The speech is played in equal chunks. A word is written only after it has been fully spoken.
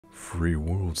Free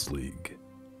Worlds League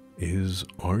is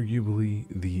arguably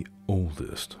the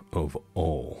oldest of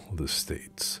all the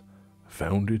states,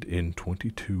 founded in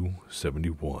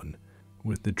 2271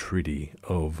 with the Treaty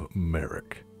of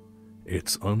Merrick.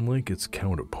 It's unlike its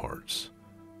counterparts,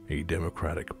 a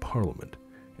democratic parliament,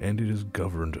 and it is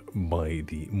governed by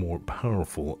the more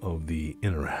powerful of the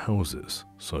inner houses,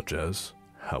 such as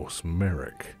House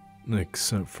Merrick,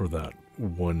 except for that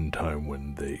one time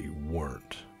when they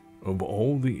weren't. Of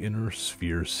all the inner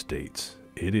sphere states,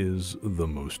 it is the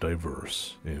most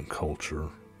diverse in culture,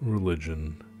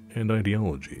 religion, and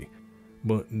ideology,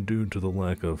 but due to the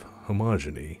lack of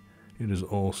homogeny, it is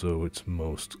also its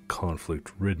most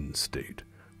conflict-ridden state,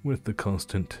 with the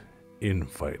constant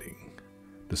infighting.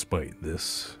 Despite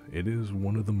this, it is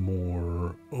one of the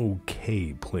more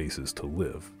okay places to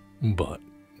live, but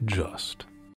just.